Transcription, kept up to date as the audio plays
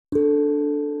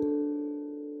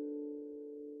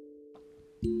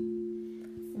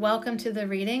Welcome to the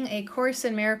reading, A Course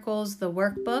in Miracles, the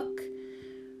Workbook,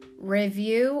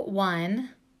 Review 1,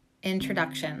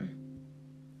 Introduction.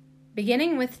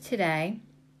 Beginning with today,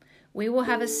 we will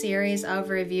have a series of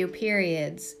review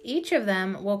periods. Each of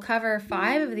them will cover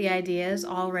 5 of the ideas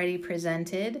already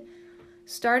presented,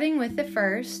 starting with the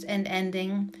first and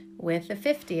ending with the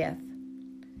 50th.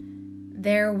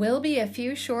 There will be a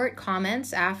few short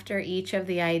comments after each of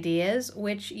the ideas,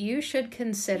 which you should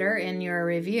consider in your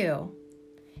review.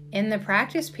 In the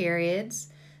practice periods,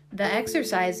 the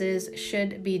exercises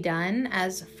should be done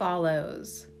as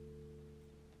follows.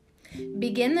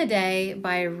 Begin the day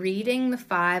by reading the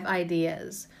 5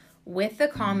 ideas, with the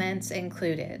comments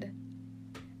included.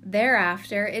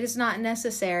 Thereafter, it is not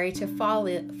necessary to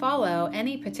follow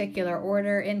any particular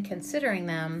order in considering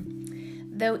them,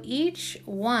 though each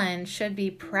one should be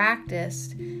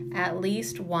practiced at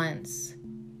least once.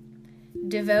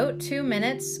 Devote 2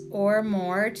 minutes or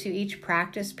more to each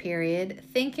practice period,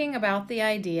 thinking about the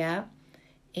idea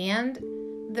and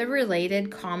the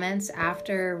related comments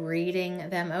after reading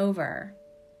them over.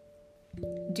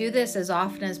 Do this as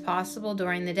often as possible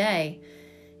during the day.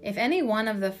 If any one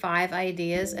of the 5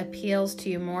 ideas appeals to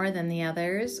you more than the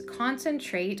others,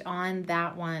 concentrate on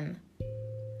that one.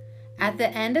 At the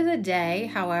end of the day,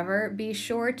 however, be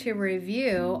sure to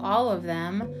review all of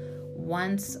them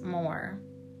once more.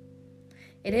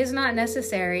 It is not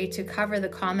necessary to cover the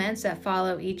comments that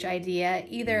follow each idea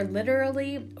either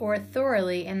literally or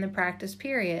thoroughly in the practice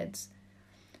periods.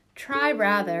 Try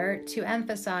rather to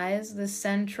emphasize the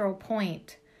central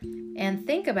point and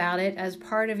think about it as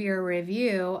part of your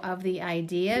review of the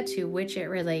idea to which it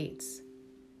relates.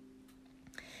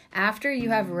 After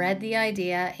you have read the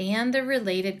idea and the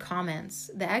related comments,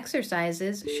 the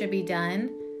exercises should be done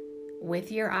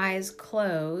with your eyes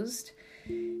closed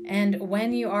and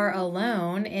when you are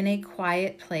alone in a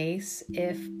quiet place,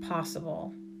 if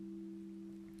possible.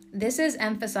 This is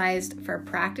emphasized for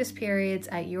practice periods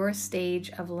at your stage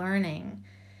of learning.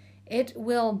 It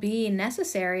will be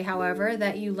necessary, however,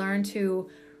 that you learn to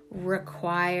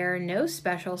require no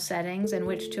special settings in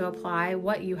which to apply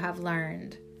what you have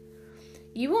learned.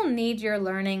 You will need your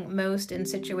learning most in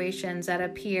situations that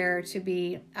appear to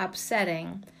be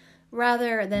upsetting,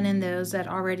 rather than in those that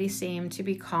already seem to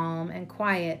be calm and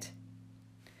quiet.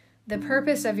 The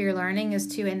purpose of your learning is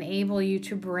to enable you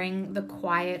to bring the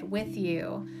quiet with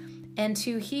you and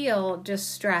to heal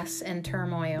distress and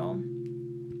turmoil.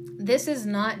 This is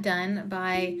not done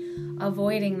by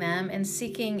avoiding them and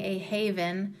seeking a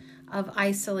haven of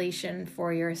isolation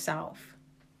for yourself.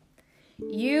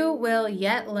 You will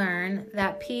yet learn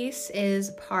that peace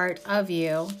is part of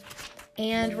you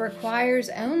and requires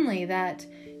only that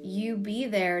you be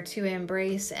there to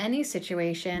embrace any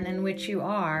situation in which you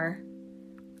are.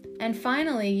 And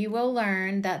finally, you will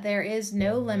learn that there is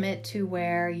no limit to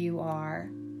where you are,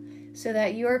 so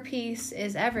that your peace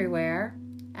is everywhere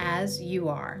as you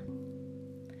are.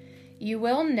 You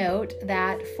will note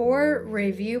that for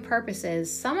review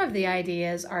purposes, some of the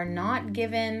ideas are not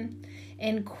given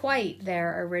in quite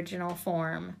their original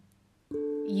form.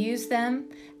 Use them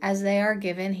as they are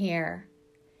given here.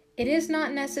 It is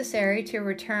not necessary to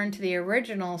return to the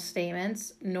original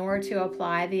statements nor to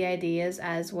apply the ideas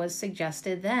as was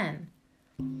suggested then.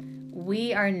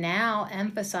 We are now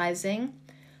emphasizing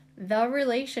the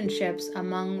relationships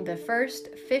among the first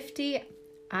 50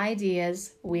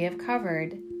 ideas we have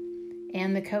covered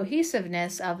and the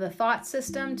cohesiveness of the thought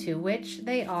system to which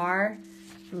they are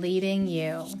leading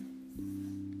you.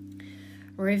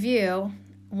 Review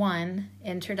 1,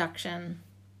 Introduction.